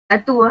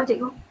Satu lah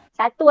cikgu.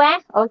 Satu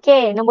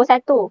Okey, nombor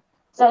satu.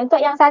 So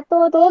untuk yang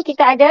satu tu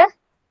kita ada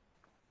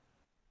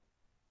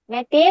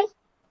metil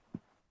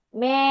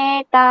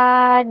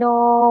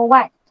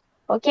metanoat.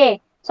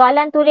 Okey.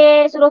 Soalan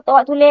tulis, suruh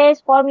awak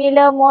tulis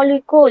formula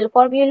molekul,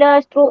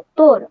 formula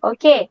struktur.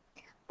 Okey.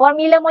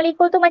 Formula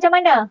molekul tu macam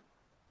mana?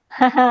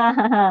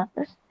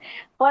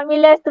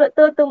 Formula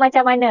struktur tu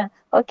macam mana?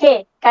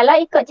 Okey. Kalau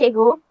ikut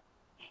cikgu,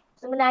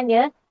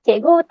 sebenarnya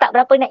cikgu tak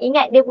berapa nak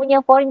ingat dia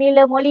punya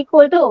formula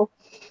molekul tu.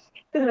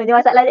 Itu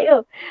sebenarnya masalah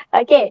cikgu.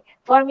 Okey.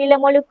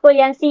 Formula molekul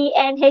yang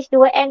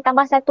CnH2n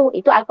tambah 1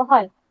 itu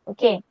alkohol.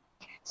 Okey.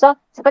 So,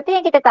 seperti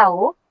yang kita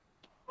tahu,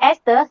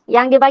 Ester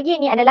yang dia bagi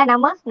ni adalah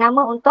nama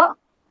untuk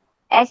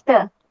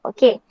Ester.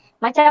 Okey.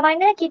 Macam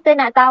mana kita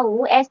nak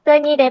tahu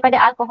ester ni daripada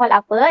alkohol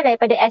apa,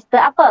 daripada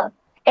ester apa?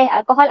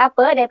 Alkohol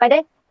apa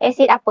daripada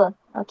asid apa?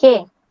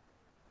 Okey.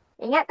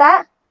 Ingat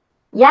tak?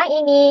 Yang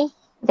ini,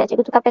 sekejap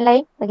cikgu tukar pen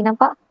lain bagi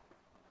nampak.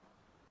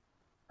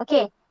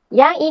 Okey.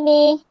 Yang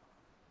ini.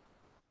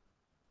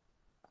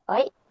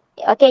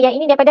 Okey, yang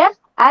ini daripada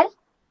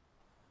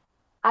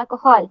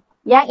alkohol.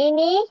 Yang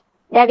ini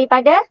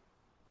daripada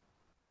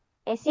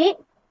asid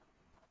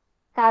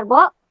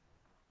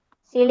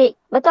karboksilik.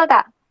 Betul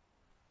tak?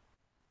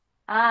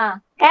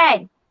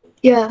 Kan?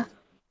 Ya.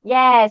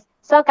 Yes.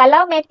 So,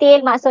 kalau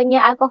metil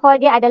maksudnya alkohol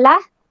dia adalah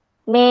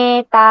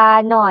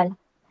metanol.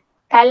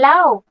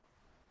 Kalau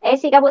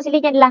asid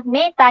karboksiliknya adalah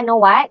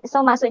metanoat,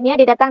 so maksudnya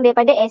dia datang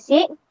daripada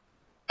asid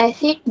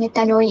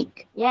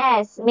metanoik.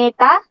 Yes,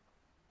 metanoik.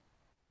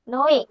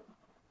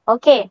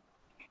 Okey.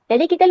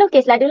 Jadi kita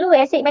lukislah dulu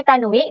asid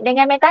metanoik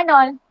dengan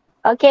metanol.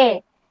 Okey.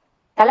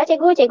 Kalau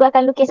cikgu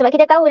akan lukis sebab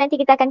kita tahu nanti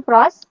kita akan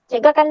cross.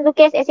 Cikgu akan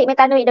lukis asid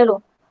metanoik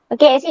dulu.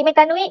 Okey, asid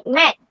metanoik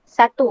met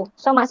 1.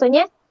 So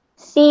maksudnya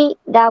C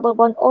double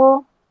bond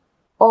O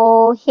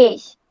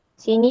OH.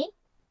 Sini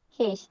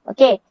H.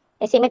 Okey,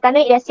 asid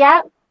metanoik dah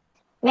siap.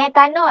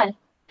 Metanol.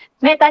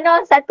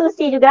 Metanol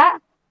 1C juga.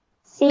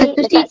 C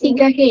 1C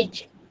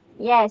 3H.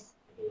 Yes.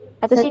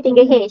 1C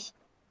 3H.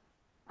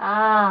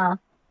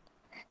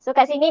 So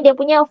kat sini dia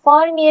punya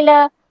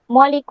formula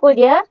molekul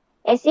dia,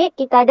 asid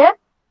kita ada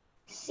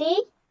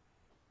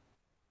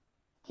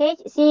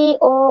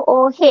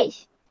CHCOOH.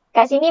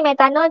 Kat sini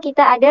metanol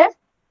kita ada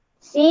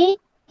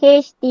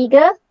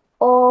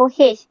CH3OH.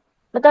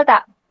 Betul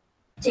tak?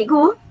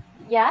 Cikgu,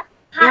 Ya.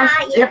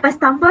 lepas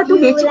tambah tu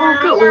HO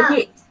ke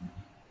OH?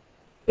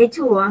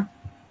 HO lah.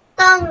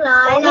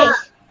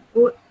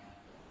 OH.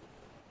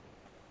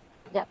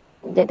 Sekejap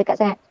dekat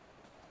sangat.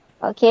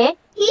 Okey.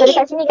 So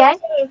dekat sini kan.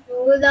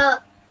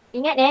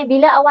 Ingat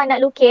bila awak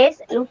nak lukis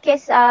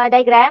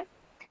diagram,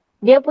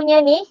 dia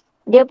punya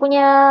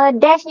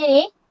dashnya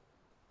ni,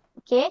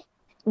 okey,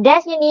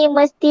 dashnya ni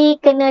mesti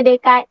kena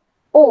dekat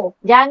O.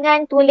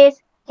 Jangan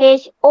tulis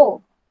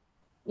HO.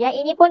 Yang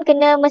ini pun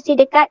mesti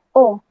dekat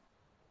O.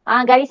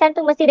 Garisan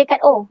tu mesti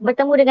dekat O,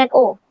 bertemu dengan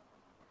O.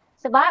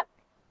 Sebab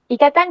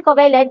ikatan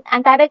kovalen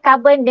antara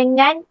karbon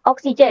dengan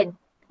oksigen,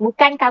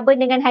 bukan karbon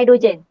dengan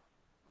hidrogen.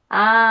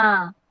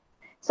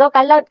 So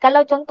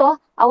kalau contoh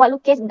awak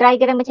lukis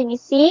diagram macam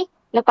ni C,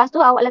 lepas tu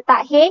awak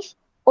letak H,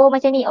 O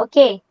macam ni,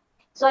 okey.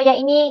 So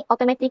yang ini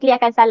automatically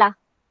akan salah.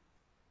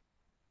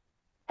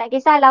 Tak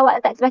kisahlah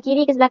awak letak sebelah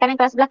kiri ke sebelah kanan.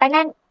 Kalau sebelah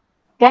kanan,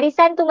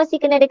 garisan tu mesti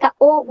kena dekat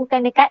O,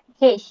 bukan dekat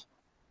H.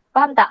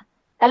 Faham tak?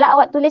 Kalau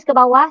awak tulis ke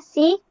bawah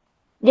C,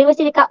 dia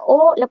mesti dekat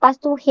O, lepas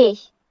tu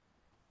H.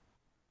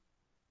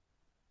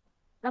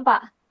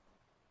 Nampak?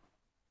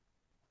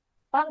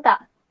 Faham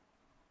tak?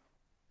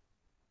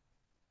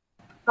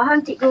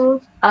 Faham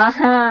cikgu.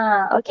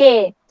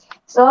 Okey.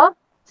 So,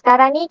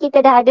 sekarang ni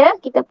kita dah ada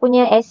kita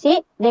punya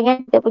asid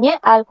dengan kita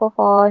punya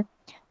alkohol.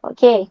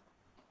 Okey.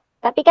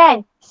 Tapi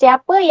kan,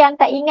 siapa yang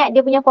tak ingat dia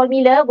punya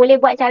formula boleh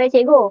buat cara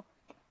cikgu.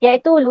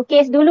 Iaitu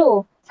lukis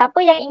dulu. Siapa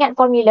yang ingat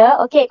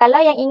formula? Okey,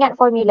 kalau yang ingat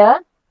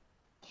formula,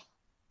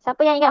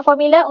 siapa yang ingat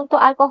formula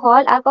untuk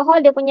alkohol? Alkohol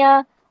dia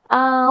punya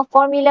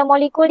formula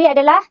molekul dia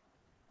adalah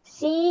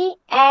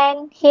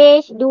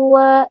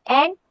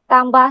CnH2n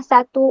tambah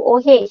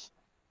 1OH.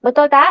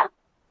 Betul tak?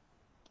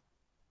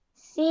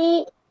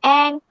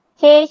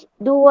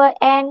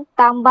 CnH2n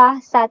tambah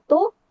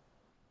 1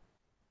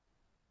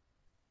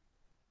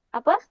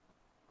 apa?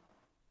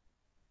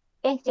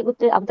 Cikgu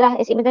tu betul lah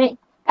asid metanoik.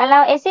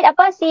 Kalau asid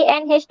apa?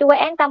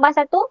 CnH2n tambah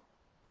 1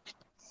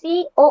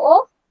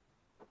 COO.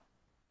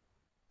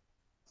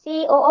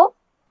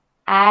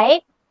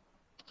 Aid.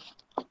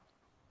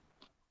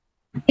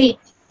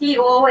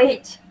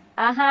 COOH.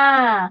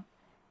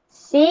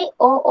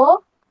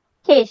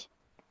 COOH.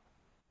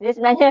 Dia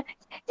sebenarnya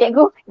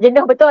cikgu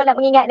jenuh betul nak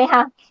mengingat ni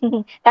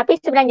Tapi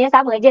sebenarnya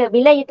sama je.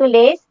 Bila you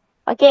tulis,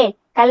 okey,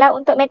 kalau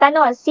untuk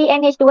metanol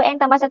CnH2n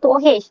tambah 1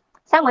 OH,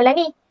 samalah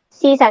ni.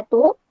 C1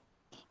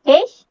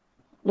 H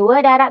 2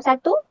 darab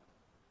 1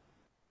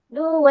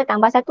 2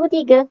 tambah 1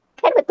 3.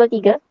 Kan betul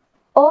 3.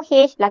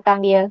 OH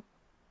belakang dia.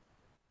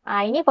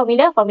 Ini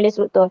formula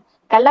struktur.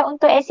 Kalau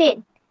untuk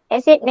asid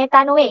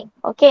metanoik,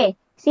 okey,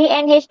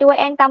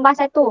 CnH2n tambah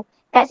 1.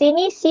 Kat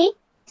sini C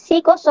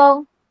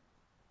kosong.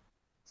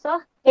 So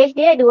H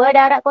dia 2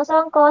 darab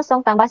kosong,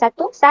 kosong tambah 1,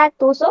 1.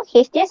 So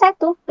H dia 1.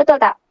 Betul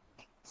tak?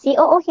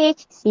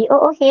 COOH,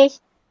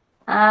 COOH.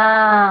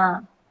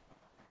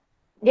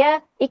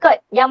 Dia ikut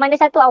yang mana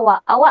satu awak.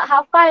 Awak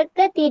hafal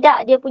ke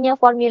tidak dia punya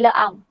formula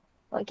ARM?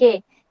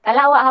 Okey.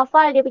 Kalau awak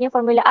hafal dia punya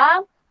formula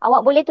ARM, awak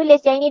boleh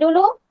tulis yang ini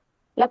dulu.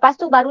 Lepas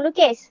tu baru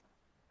lukis.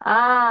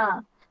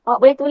 Awak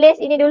boleh tulis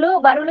ini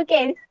dulu baru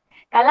lukis.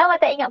 Kalau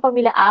awak tak ingat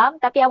formula ARM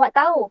tapi awak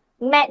tahu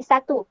mat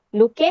 1,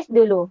 lukis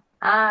dulu.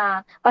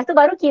 Lepas tu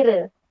baru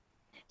kira.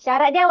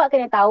 Syarat dia awak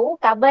kena tahu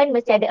karbon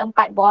mesti ada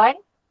 4 bond.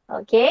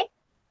 Okey.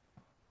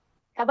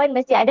 Karbon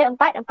mesti ada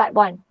 4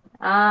 bond.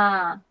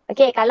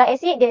 Okey, kalau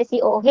asid dia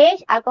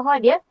COOH,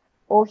 alkohol dia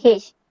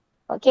OH.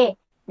 Okey.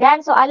 Dan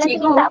soalan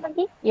tu minta apa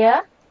lagi?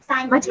 Ya.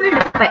 Macam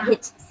mana dapat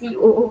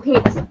HCOOH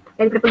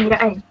daripada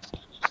pengiraan?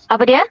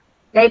 Apa dia?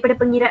 Daripada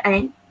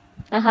pengiraan,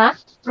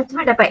 macam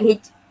mana dapat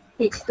H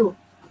tu?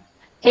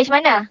 H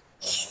mana?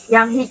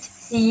 Yang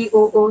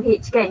HCOOH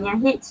kan, yang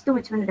H tu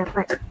macam mana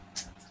dapat?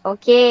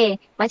 Okey,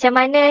 macam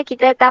mana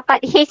kita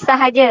dapat H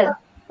sahaja?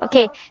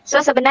 Okey,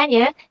 so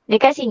sebenarnya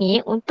dekat sini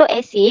untuk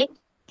asid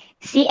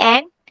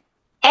CN,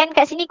 N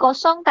kat sini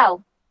kosong tau.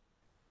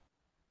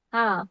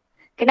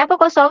 Kenapa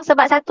kosong?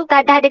 Sebab satu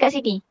dah ada kat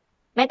sini.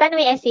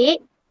 Metanoic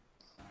acid,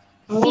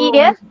 C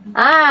dia,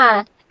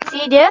 C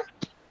dia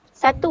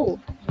 1.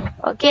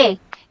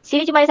 Okey,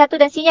 sini cuma ada 1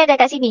 dan C nya ada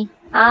kat sini.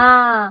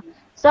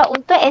 So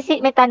untuk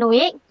asid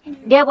metanoik,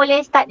 dia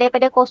boleh start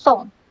daripada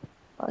kosong.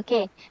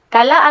 Okey,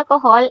 kalau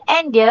alkohol,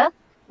 N dia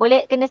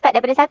boleh kena start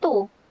daripada 1.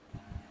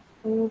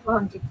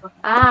 Faham cikgu.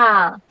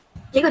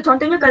 Cikgu,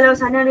 contohnya kalau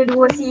sana ada 2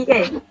 C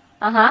kan?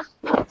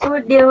 So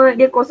dia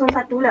 01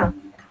 lah.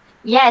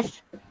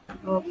 Yes.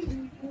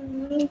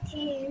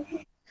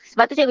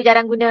 Sebab tu cikgu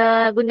jarang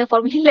guna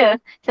formula.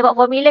 Sebab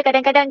formula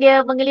kadang-kadang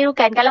dia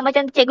mengelirukan. Kalau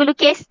macam cikgu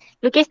lukis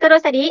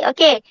terus tadi,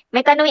 okey,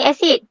 metanoic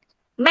acid,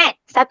 mat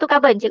 1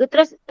 karbon, cikgu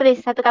terus tulis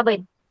 1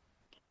 karbon.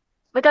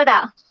 Betul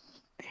tak?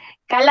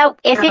 Kalau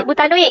asid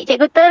butanoik,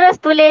 cikgu terus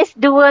tulis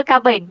 2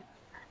 karbon.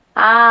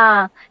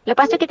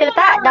 Lepas tu kita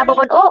letak double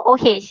bond O,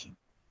 OH.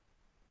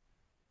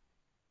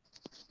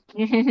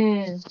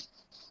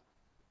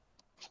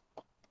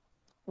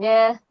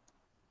 Dia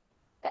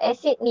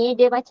asid ni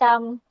dia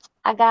macam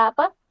agak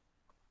apa?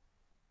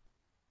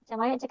 Macam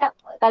mana nak cakap?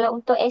 Kalau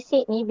untuk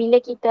asid ni bila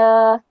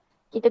kita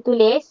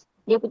tulis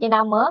dia punya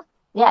nama,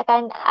 dia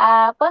akan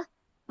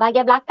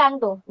bahagian belakang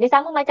tu. Dia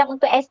sama macam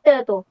untuk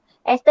Ester tu.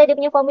 Ester dia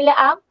punya formula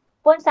ARM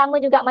pun sama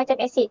juga macam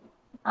asid.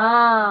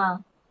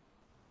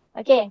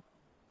 Okey.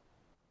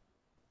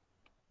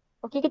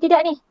 Okey ke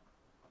tidak ni?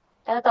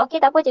 Kalau tak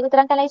okey tak apa, cikgu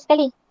terangkan lagi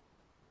sekali.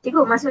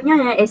 Cikgu, maksudnya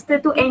yang Ester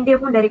tu N dia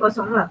pun dari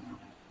kosong lah?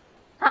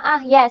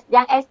 Yes.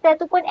 Yang Ester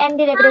tu pun N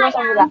dia daripada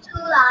kosong juga.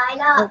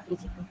 Okey,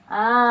 cikgu.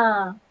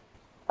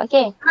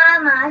 Okey.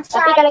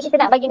 Tapi kalau kita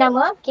nak bagi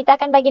nama, kita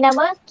akan bagi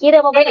nama kira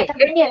berapa banyak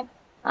karbon dia.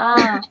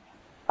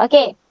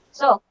 Okey.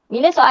 So,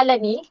 bila soalan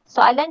ni,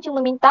 soalan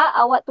cuma minta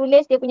awak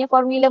tulis dia punya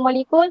formula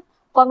molekul,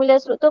 formula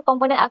struktur,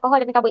 komponen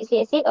alkohol dan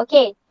karboksilik asid.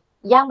 Okey.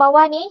 Yang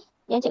bawah ni,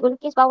 yang cikgu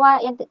lukis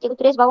bawah, yang cikgu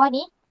tulis bawah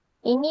ni,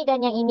 ini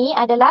dan yang ini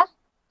adalah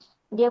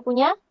dia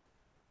punya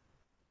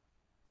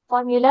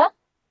formula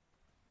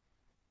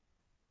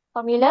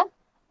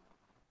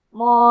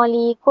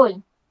molekul.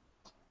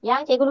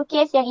 Yang cikgu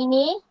lukis yang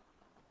ini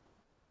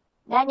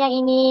dan yang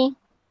ini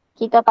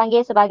kita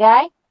panggil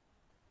sebagai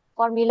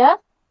formula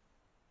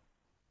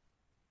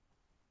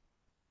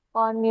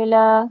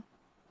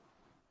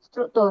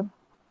struktur.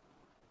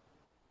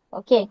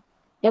 Okey.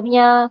 Dia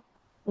punya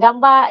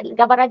gambar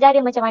rajah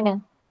dia macam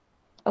mana?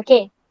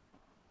 Okey.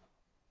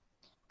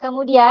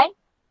 Kemudian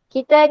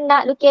kita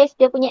nak lukis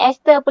dia punya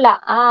ester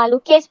pula.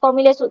 Lukis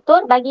formula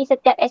struktur bagi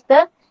setiap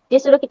ester. Dia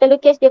suruh kita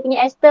lukis dia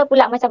punya ester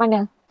pula macam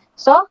mana.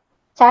 So,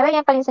 cara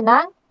yang paling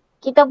senang,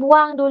 kita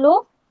buang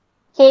dulu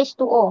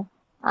H2O.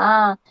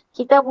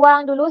 Kita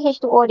buang dulu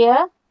H2O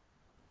dia.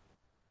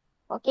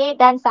 Okey,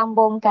 dan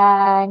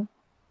sambungkan.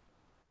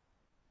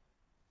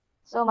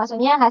 So,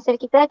 maksudnya hasil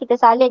kita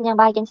salin yang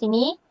bahagian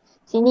sini.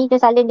 Sini kita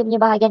salin dia punya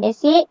bahagian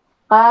asid.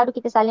 Baru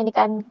kita salin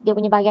dekat dia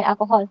punya bahagian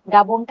alkohol.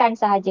 Gabungkan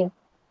sahaja.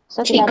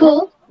 So,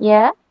 cikgu,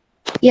 ya.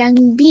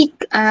 Yang big,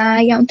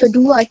 yang untuk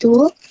 2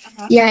 tu,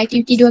 yang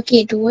aktiviti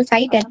 2K tu,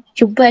 saya dah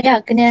cuba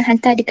dah kena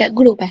hantar dekat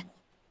grup lah.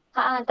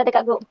 Hantar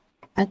dekat grup.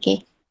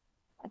 Okey.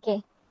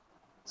 Okey.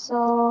 So,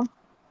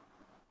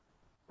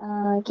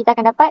 kita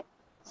akan dapat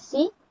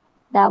C,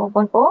 double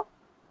bond O,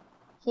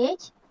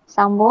 H,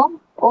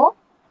 sambung O,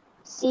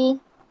 C,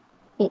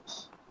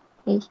 H.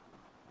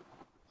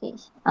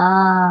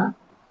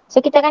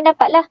 So, kita akan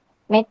dapatlah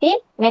metil,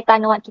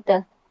 metanoat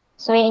kita.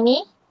 So, yang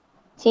ini,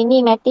 sini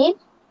metil.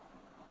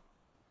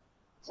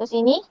 So,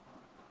 sini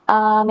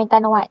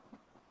metanoat.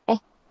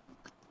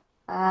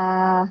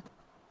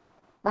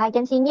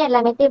 Bahagian sini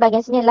adalah metil,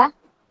 bahagian sini adalah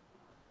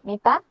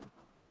metanoat.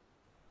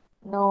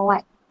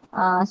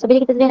 So, bila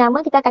kita tulis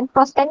nama, kita akan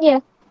crosskan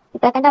dia.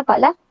 Kita akan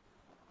dapatlah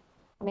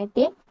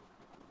metil,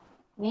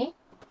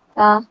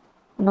 metanoat.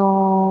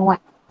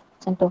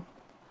 Macam tu.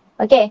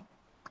 Okey.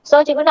 So,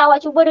 cikgu nak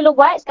awak cuba dulu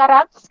buat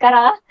sekarang.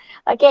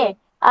 Okey.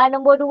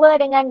 nombor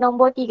 2 dengan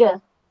nombor 3.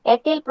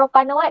 Etil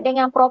propanoat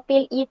dengan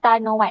propil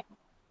etanoat.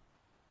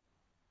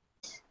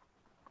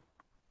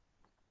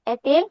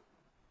 Etil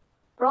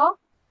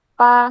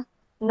propanoat.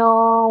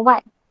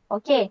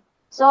 Okey.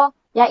 So,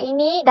 yang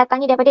ini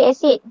datangnya daripada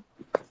asid.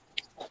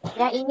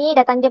 Yang ini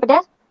datang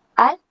daripada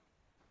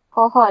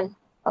alkohol.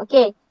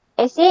 Okey.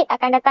 Asid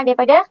akan datang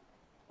daripada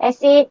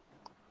asid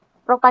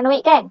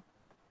propanoik kan?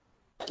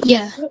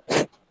 Ya.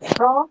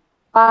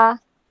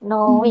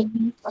 Propanoik.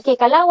 Okey,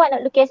 kalau awak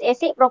nak lukis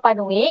asid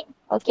propanoik,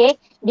 okey,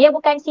 dia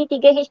bukan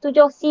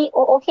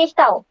C3H7COOH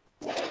tau.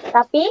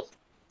 Tapi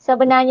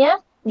sebenarnya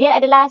dia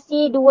adalah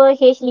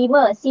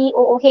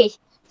C2H5COOH.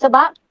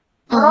 Sebab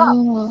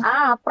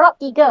prop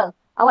 3.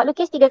 Awak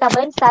lukis 3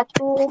 karbon,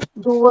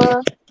 1,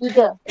 2,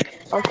 3.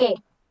 Okey.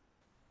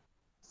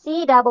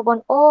 C double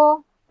bond O,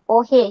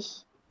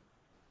 OH.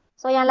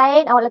 So yang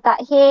lain awak letak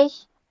H,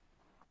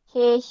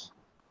 H,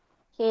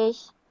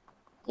 H,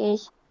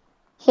 H,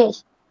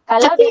 H.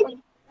 Kalau Tapi,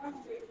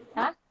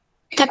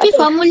 tapi okay.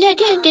 formula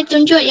dia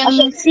tunjuk yang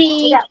C.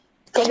 Sekejap.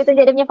 Cikgu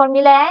tunjuk dia punya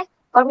formula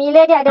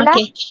Formula dia adalah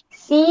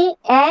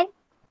CN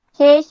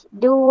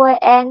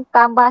H2N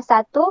tambah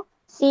 1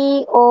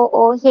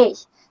 COOH.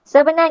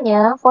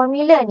 Sebenarnya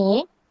formula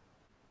ni,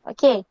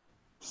 okey,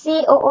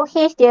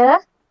 COOH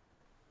dia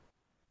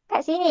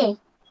kat sini.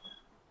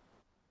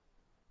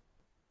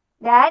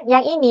 Dan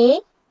yang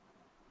ini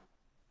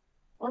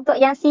untuk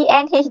yang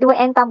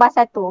CnH2n tambah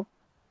 1.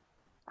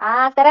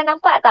 Sekarang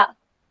nampak tak?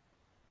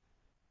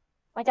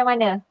 Macam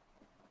mana?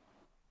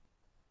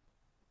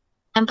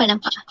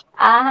 Nampak.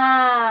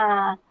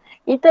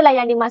 Itulah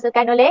yang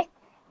dimaksudkan oleh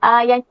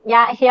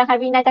yang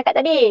Harvina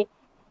cakap tadi.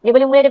 Dia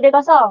boleh mula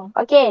daripada kosong.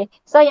 Okey.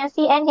 So yang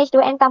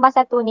CnH2n tambah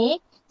 1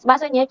 ni,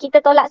 maksudnya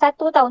kita tolak 1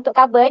 tau untuk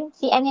karbon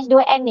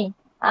CnH2n ni.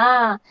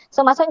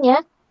 So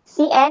maksudnya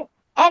Cn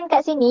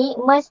kat sini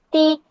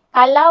mesti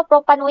kalau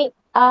propanoid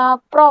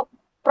prop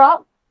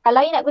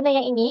kalau you nak guna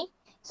yang ini,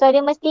 so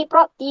dia mesti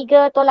prop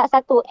 3 tolak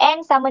 1.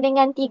 N sama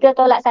dengan 3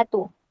 tolak 1.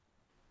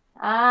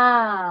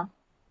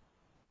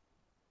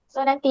 So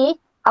nanti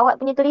awak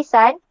punya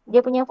tulisan,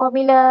 dia punya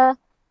formula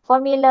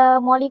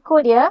molekul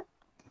dia,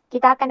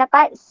 kita akan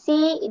dapat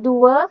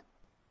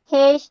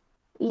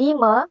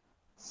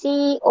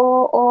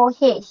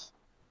C2H5COOH.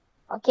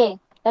 Okay.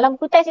 Dalam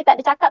buku teks saya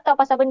tak ada cakap tau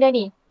pasal benda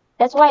ni.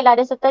 That's why lah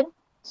ada certain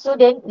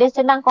student, dia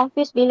senang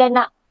confuse bila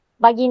nak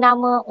bagi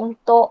nama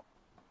untuk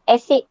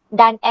asid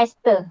dan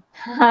ester.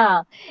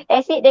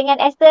 Asid dengan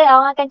ester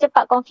orang akan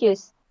cepat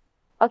confuse.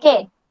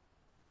 Okay.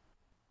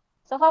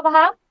 So far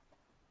faham?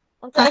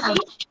 Untuk asid?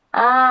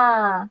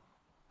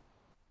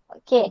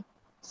 Okay.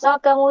 So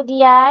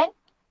kemudian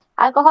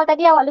alkohol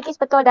tadi awak lukis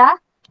betul dah.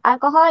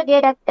 Alkohol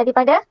dia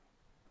daripada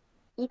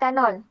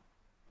etanol.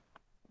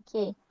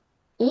 Okay.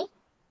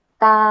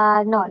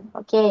 Etanol.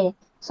 Okay.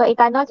 So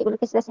etanol cikgu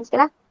lukis sebelah sini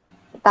sikit lah.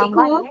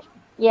 Tambah Cikgu,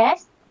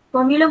 yes.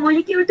 Formula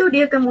molekul tu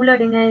dia akan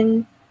mula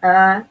dengan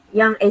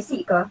yang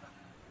asid ke?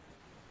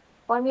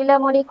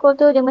 Formula molekul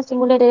tu dia mesti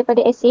mula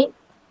daripada asid.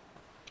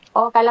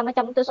 Kalau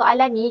macam untuk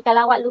soalan ni,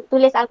 kalau awak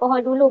tulis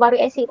alkohol dulu baru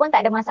asid pun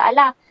tak ada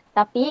masalah.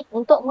 Tapi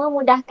untuk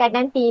memudahkan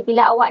nanti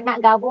bila awak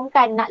nak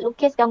gabungkan, nak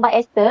lukis gambar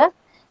ester,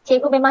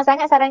 cikgu memang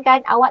sangat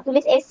sarankan awak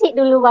tulis asid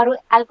dulu baru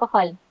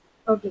alkohol.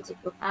 Okey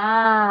cikgu.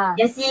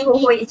 Yang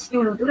COOH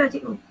dulu tu lah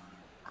cikgu.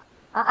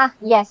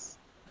 Yes.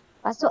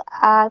 Masuk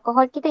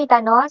alkohol kita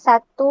etanol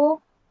 1,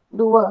 2.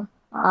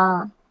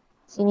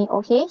 Sini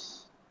OH.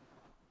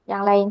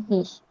 Yang lain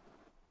H.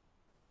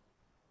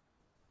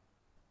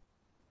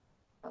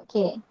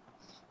 Okey.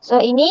 So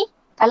ini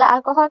kalau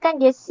alkohol kan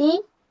dia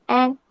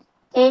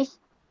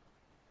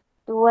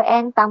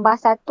CnH2n tambah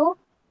 1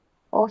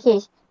 OH.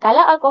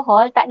 Kalau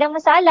alkohol tak ada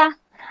masalah.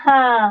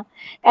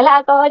 Kalau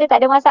alkohol dia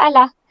tak ada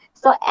masalah.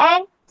 So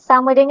N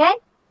sama dengan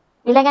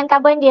bilangan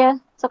karbon dia.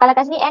 So kalau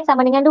kat sini N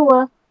sama dengan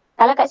 2.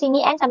 Kalau kat sini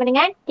N sama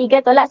dengan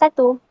 3 tolak 1.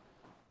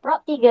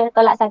 Prop 3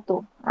 tolak 1.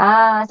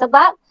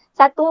 Sebab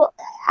satu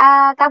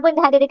karbon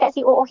dah ada dekat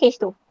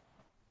COOH tu.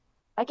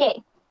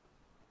 Okey.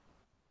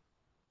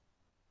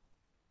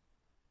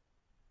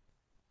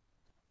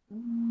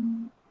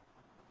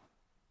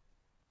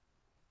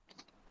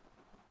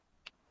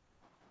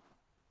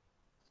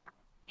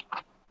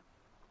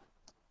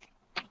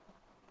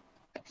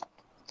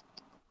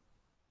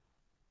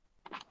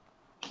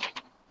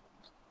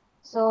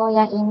 So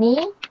yang ini.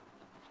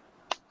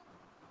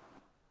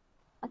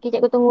 Okey,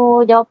 cikgu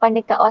tunggu jawapan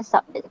dekat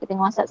WhatsApp. Cikgu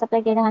tengok WhatsApp siapa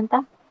lagi dah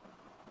hantar.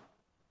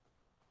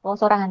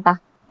 Seorang hantar.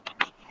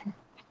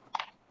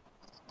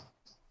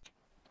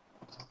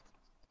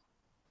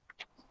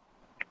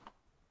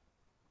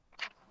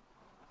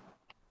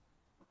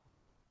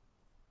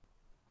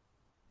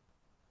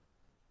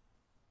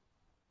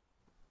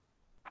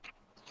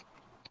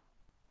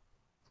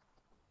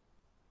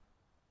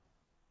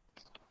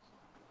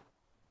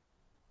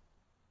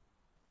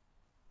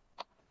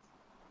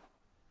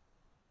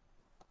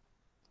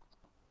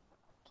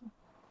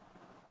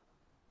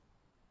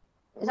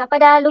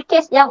 Siapa dah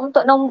lukis yang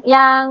untuk 3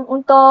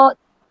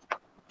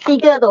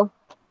 tu?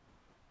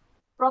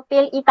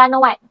 Propil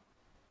etanoat.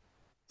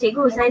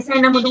 Cikgu, saya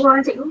nombor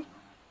 2 cikgu.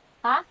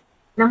 Ha?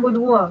 Nombor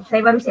 2.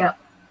 Saya baru siap.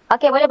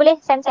 Okey, boleh.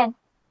 Send.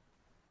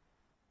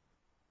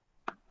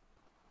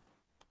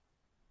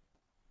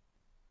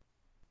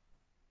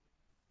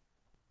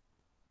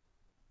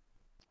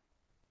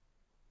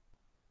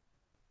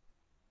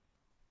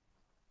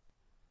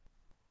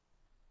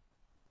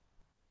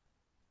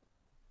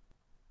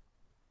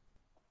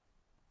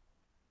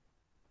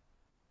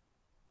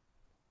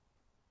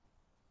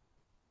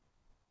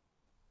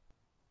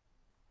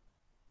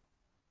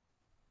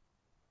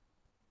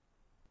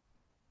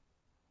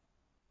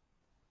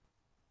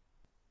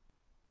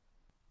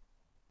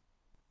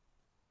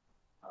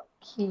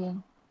 Okey.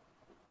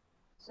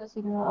 So,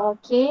 sini.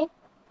 Okey.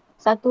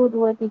 1,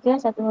 2,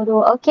 3, 1,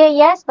 2. Okey,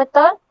 yes,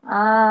 betul.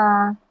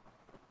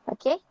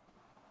 Okey.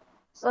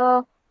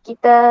 So,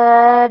 kita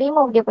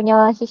remove dia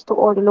punya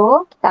H2O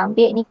dulu. Kita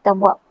ambil ni, kita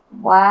buat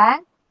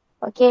 1.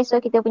 Okey, so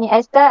kita punya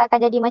Ester akan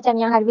jadi macam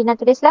yang Harvina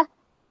tulis lah.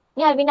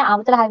 Ni Harvina,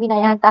 betul lah Harvina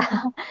yang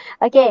hantar.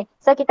 Okey,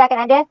 so kita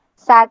akan ada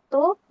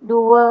 1,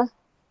 2,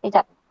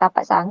 sekejap,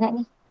 rapat sangat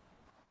ni.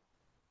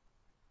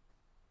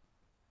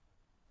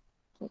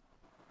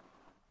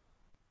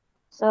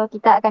 So,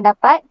 kita akan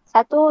dapat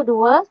 1,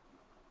 2,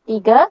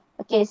 3.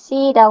 Okey,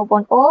 C dah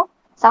hubung O.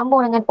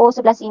 Sambung dengan O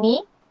sebelah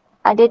sini.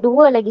 Ada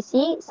 2 lagi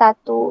C.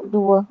 1,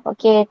 2.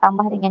 Okey,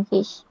 tambah dengan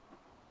H.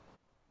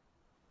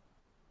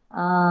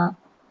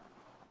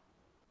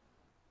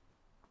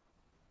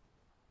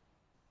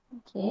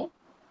 Okey.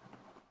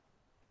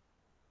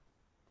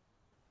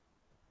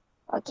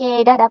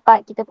 Okey, dah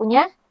dapat kita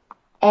punya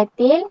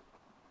etil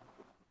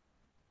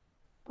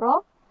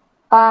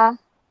propanoate.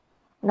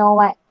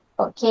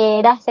 Okey,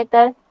 dah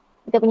settle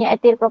kita punya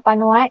etil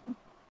propanoate.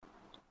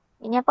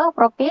 Ini apa?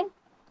 Propil.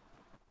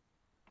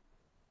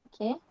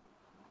 Okey.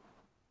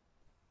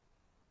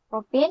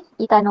 Propil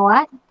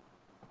etanoate.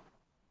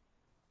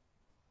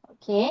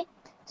 Okey.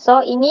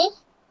 So, ini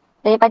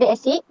daripada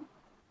asid.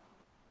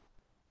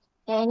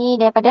 Yang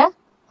ini daripada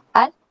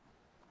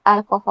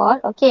alkohol.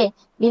 Okey.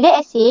 Bila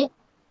asid,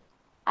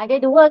 ada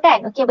 2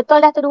 kan? Okey,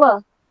 betul dah tu 2.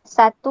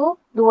 1,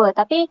 2.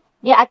 Tapi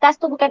di atas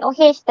tu bukan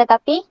OH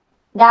tetapi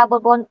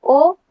double bond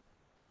O,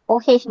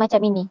 OH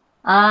macam ini.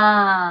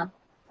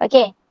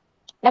 Okey.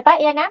 Dapat,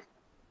 Yana?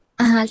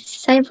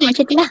 Saya pun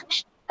macam tu lah.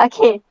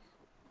 Okey.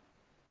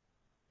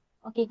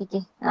 Okey.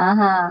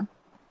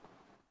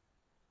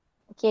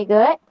 Okey,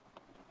 good.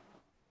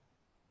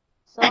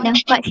 So, Tak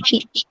nampak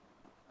sikit.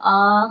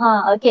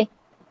 okey.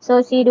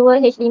 So,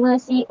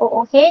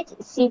 C2H5COOH,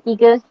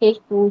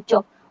 C3H7.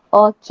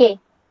 Okey.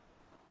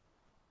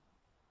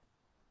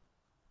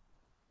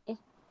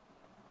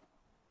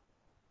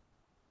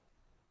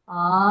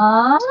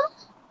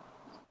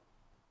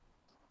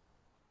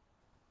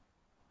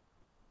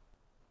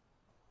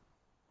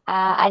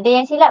 Ada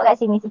yang silap kat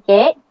sini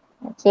sikit.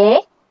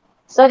 Okey.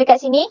 So,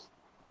 dekat sini.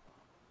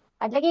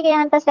 Ada lagi ke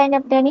yang hantar selain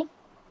daripada ni?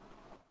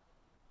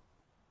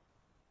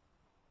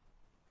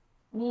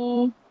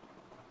 Ni.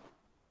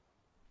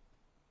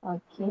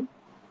 Okey.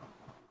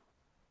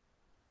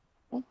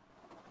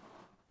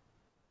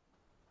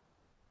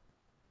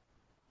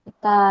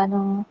 Kita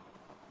ni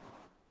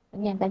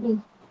yang tadi.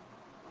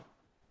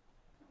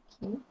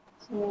 Okey.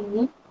 So,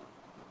 ni.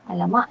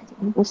 Alamak,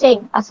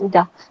 pusing.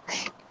 Sudah.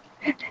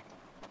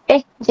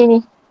 Macam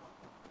ni.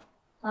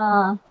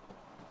 1,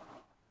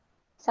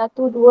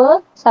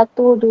 2,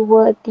 1,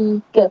 2,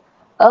 3.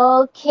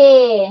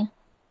 Okey.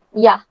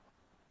 Ya.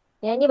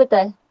 Yang ni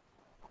betul.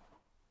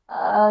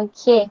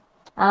 Okey.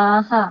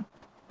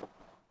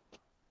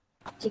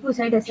 Cikgu,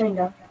 saya dah sign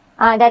dah.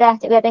 Dah.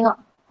 Cikgu dah tengok.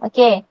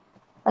 Okey.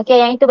 Okey,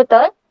 yang itu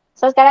betul.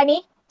 So, sekarang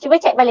ni,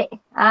 cuba cek balik.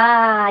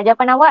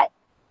 Jawapan awak.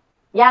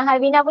 Yang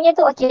Harvina punya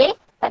tu okey.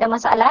 Tak ada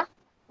masalah.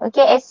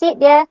 Okey, asid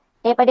dia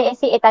daripada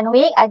asid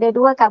etanoik. Ada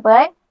 2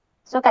 karbon.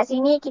 So, kat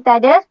sini kita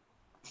ada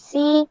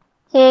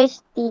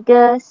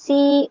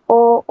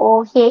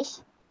CH3COOH.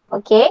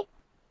 Okey.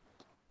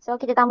 So,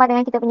 kita tambah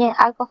dengan kita punya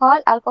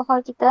alkohol.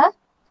 Alkohol kita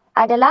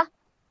adalah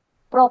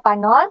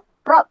propanol.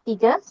 Prop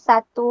 3.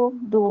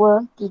 1,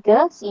 2,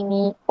 3.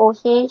 Sini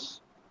OH.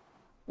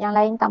 Yang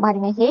lain tambah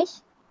dengan H.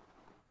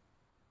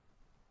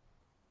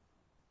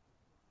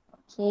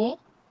 Okey.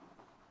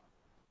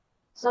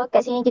 So,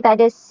 kat sini kita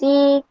ada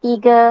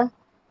C3H.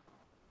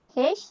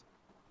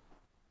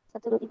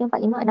 1, 2, 3,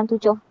 4, 5, 6,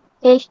 7.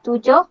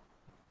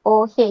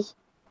 H7OH.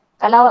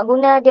 Kalau awak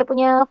guna dia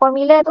punya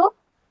formula tu,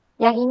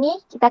 yang ini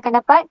kita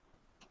akan dapat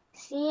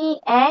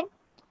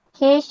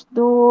CnH2.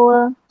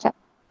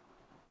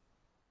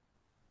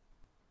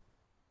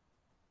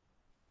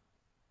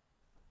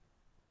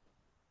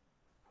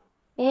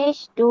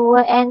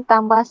 H2N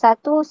tambah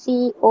 1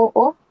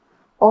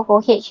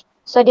 COOH.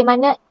 So, di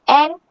mana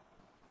N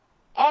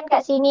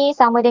kat sini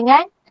sama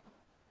dengan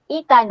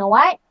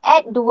etanoate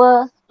add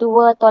 2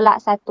 tolak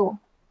 1.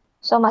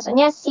 So,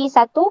 maksudnya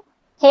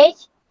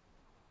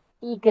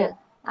C1H3.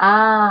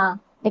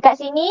 Dekat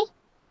sini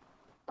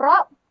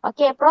prop.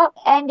 Okey, prop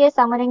N dia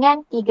sama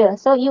dengan 3.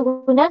 So, you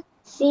guna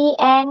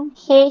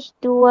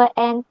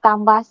CnH2N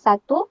tambah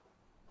 1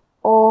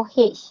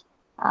 OH.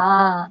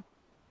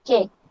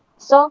 Okey.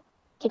 So,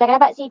 Kita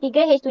akan dapat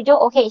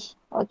C3H7OH.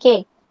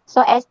 Okey.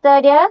 So ester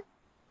dia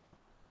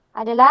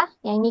adalah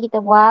yang ini kita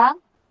buang.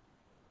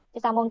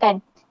 Kita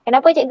sambungkan.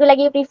 Kenapa cikgu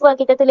lagi prefer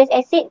kita tulis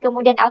asid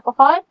kemudian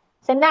alkohol?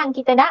 Senang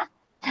kita nak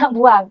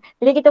buang.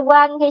 Bila kita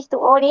buang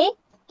H2O ni,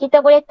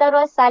 kita boleh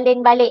terus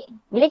salin balik.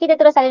 Bila kita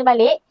terus salin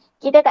balik,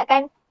 kita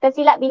takkan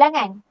tersilap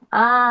bilangan.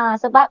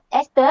 Sebab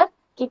ester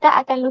kita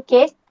akan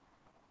lukis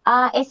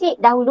asid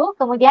dahulu,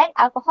 kemudian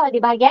alkohol di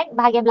bahagian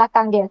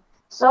belakang dia.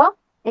 So,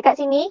 dekat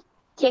sini,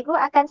 cikgu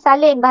akan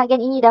salin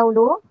bahagian ini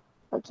dahulu.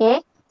 Okey.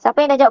 Siapa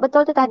yang dah jawab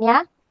betul tu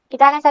tahniah.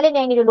 Kita akan salin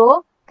yang ini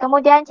dulu.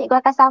 Kemudian cikgu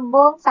akan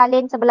sambung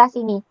salin sebelah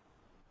sini.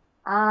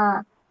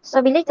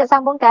 So, bila kita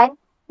sambungkan,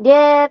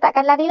 dia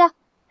takkan lari lah.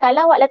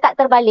 Kalau awak letak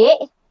terbalik,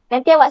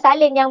 nanti awak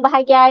salin yang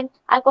bahagian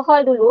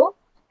alkohol dulu.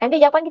 Nanti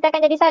jawapan kita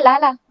akan jadi salah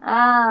lah.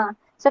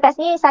 So, kat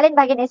sini salin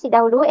bahagian asid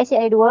dahulu. Asid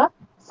ada 2.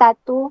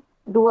 1,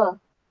 2.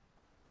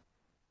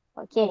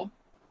 Okey.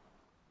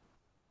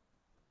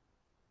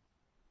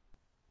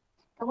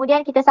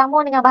 Kemudian kita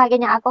sambung dengan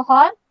bahagian yang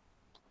alkohol.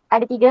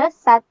 Ada 3.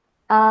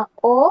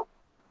 O.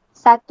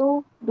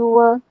 1,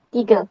 2,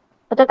 3.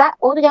 Betul tak?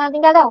 O tu jangan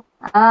tinggal tau.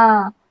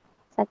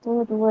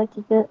 1, 2,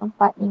 3,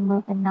 4,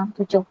 5, 6,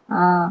 7.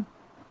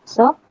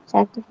 So,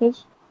 1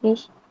 H,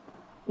 H,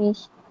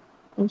 H,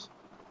 H,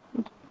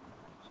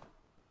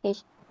 H.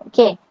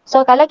 Okey.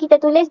 So, kalau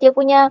kita tulis dia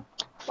punya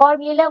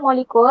formula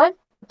molekul,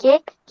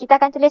 okey, kita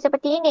akan tulis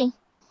seperti ini.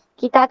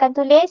 Kita akan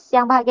tulis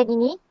yang bahagian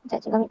ini.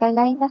 Sekejap, cikgu ambil kali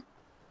lain lah.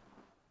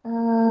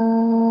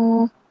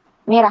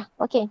 Merah.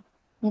 Okey.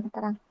 Merah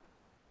terang.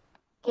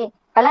 Okey.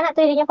 Kalau nak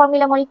tulis dia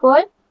formula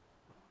molekul,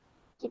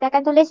 kita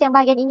akan tulis yang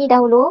bahagian ini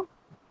dahulu.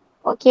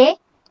 Okey.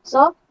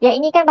 So,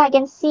 yang ini kan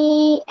bahagian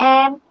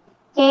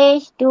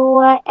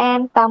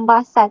CmH2m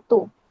tambah 1.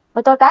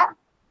 Betul tak?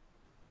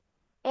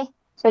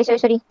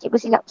 Sorry.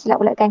 Cikgu silap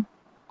pula kan.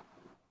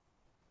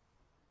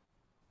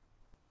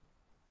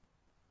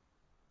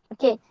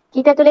 Okey.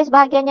 Kita tulis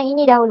bahagian yang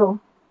ini dahulu.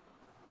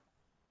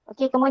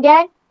 Okey.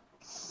 Kemudian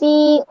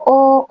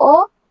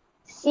COO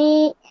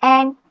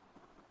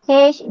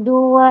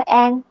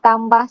CnH2n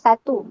tambah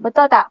 1.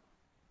 Betul tak?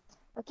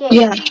 Okey.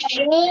 Ya.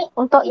 Ini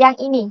untuk yang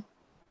ini.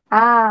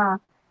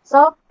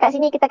 So, kat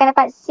sini kita akan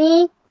dapat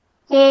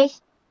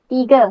CH3.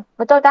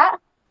 Betul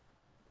tak?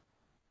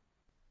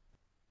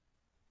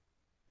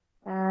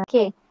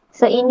 Okey.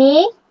 So,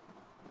 ini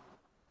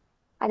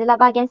adalah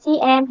bahagian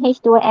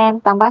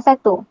CmH2m tambah 1.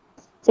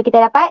 So,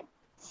 kita dapat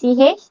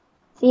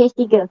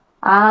CH3.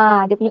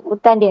 Dia punya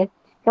urutan dia.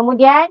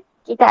 Kemudian,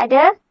 kita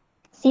ada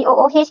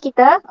COOH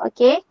kita.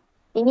 Okey.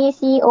 Ini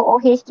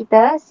COOH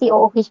kita.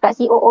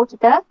 COO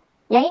kita.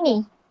 Yang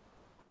ini.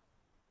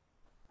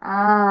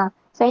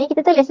 So, ini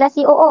kita tulislah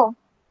COO.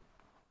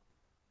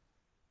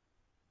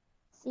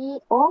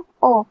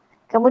 COO.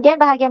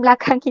 Kemudian bahagian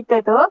belakang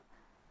kita tu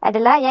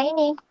adalah yang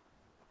ini.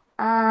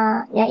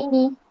 Yang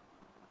ini.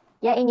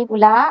 Yang ini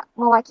pula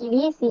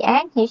mewakili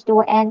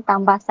CnH2n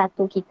tambah 1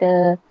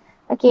 kita.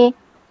 Okey.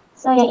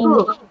 So, yang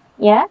ini.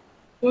 Ya.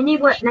 Yang ni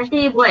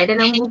nanti buat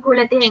dalam buku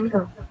latihan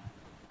ke?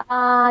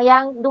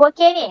 Yang 2K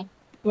ni?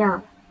 Ya.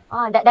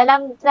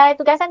 Dalam senarai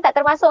tugasan tak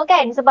termasuk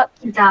kan? Sebab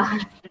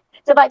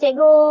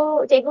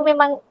cikgu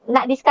memang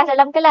nak discuss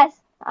dalam kelas.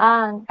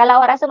 Kalau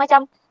awak rasa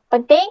macam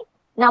penting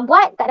nak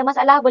buat, tak ada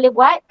masalah, boleh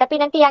buat.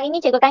 Tapi nanti yang ini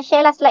cikgu akan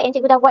share lah slide yang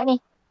cikgu dah buat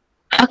ni.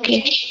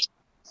 Okey.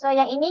 So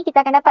yang ini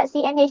kita akan dapat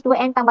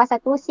CnH2n tambah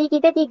 1. C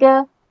kita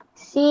 3.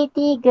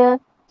 C3.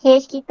 H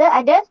kita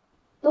ada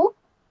 7.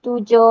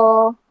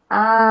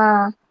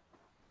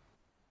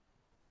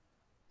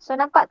 So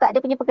nampak tak dia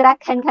punya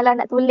pergerakan kalau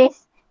nak tulis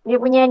dia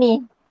punya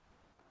ni.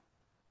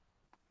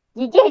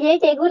 Gigih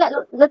je cikgu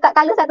nak letak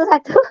colour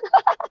satu-satu.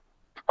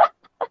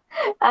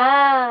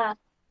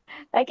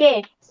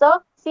 Okay. So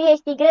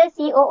CH3,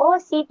 COO,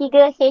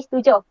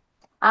 C3H7.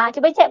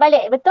 Cuba cek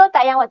balik. Betul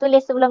tak yang awak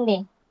tulis sebelum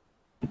ni?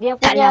 Dia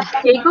punya...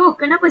 Cikgu,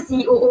 kenapa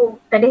COO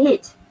tak ada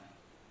H?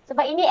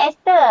 Sebab ini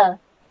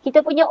Ester. Kita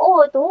punya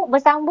O tu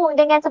bersambung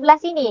dengan sebelah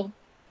sini.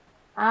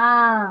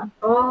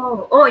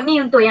 Oh,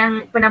 ini untuk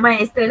yang penamaan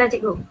Ester lah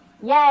cikgu.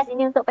 Yes,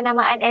 ini untuk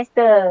penamaan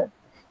Ester.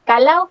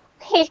 Kalau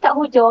H kat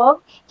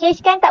hujung,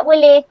 H kan tak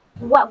boleh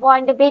buat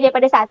bond lebih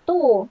daripada 1.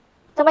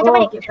 So macam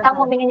mana kita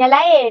sambung dengan yang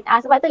lain?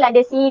 Sebab tu lah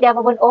ada C dan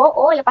bond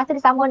O, lepas tu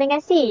disambung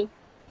dengan C.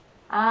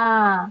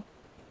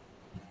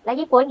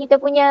 Lagipun kita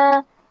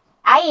punya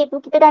air tu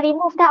kita dah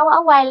remove dah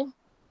awal-awal.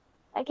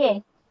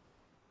 Okay.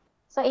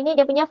 So ini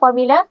dia punya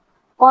formula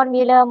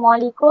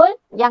molekul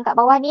yang kat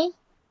bawah ni.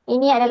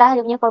 Ini adalah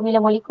dia punya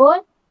formula molekul.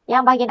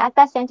 Yang bahagian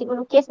atas yang cikgu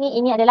lukis ni,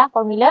 ini adalah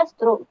formula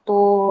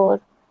struktur.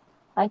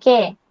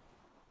 Okay.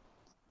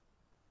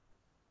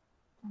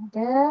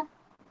 Ada.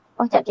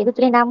 Sekejap cikgu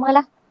tulis nama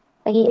lah.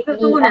 Cikgu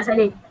tunggu nak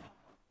salin.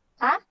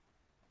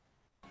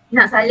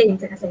 Nak salin.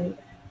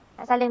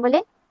 Nak salin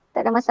boleh?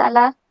 Tak ada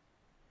masalah.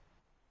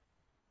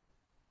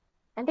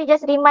 Nanti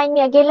just remind me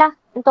again lah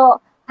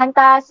untuk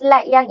hantar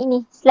slide yang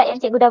ini. Slide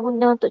yang cikgu dah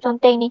guna untuk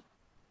conteng ni.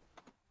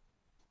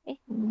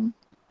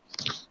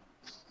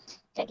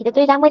 Sekejap kita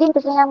tulis nama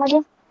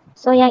dia.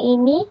 So yang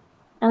ini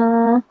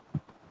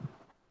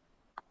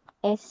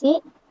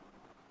acid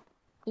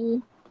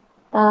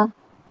Etanoik.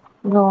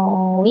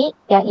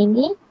 Yang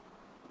ini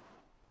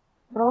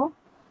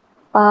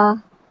propanol.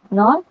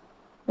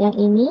 Yang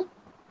ini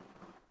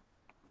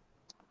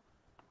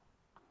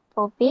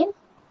propil.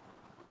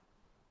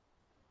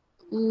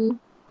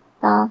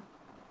 Etanoik.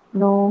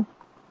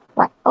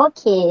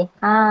 Okey.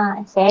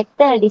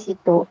 Settle di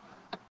situ.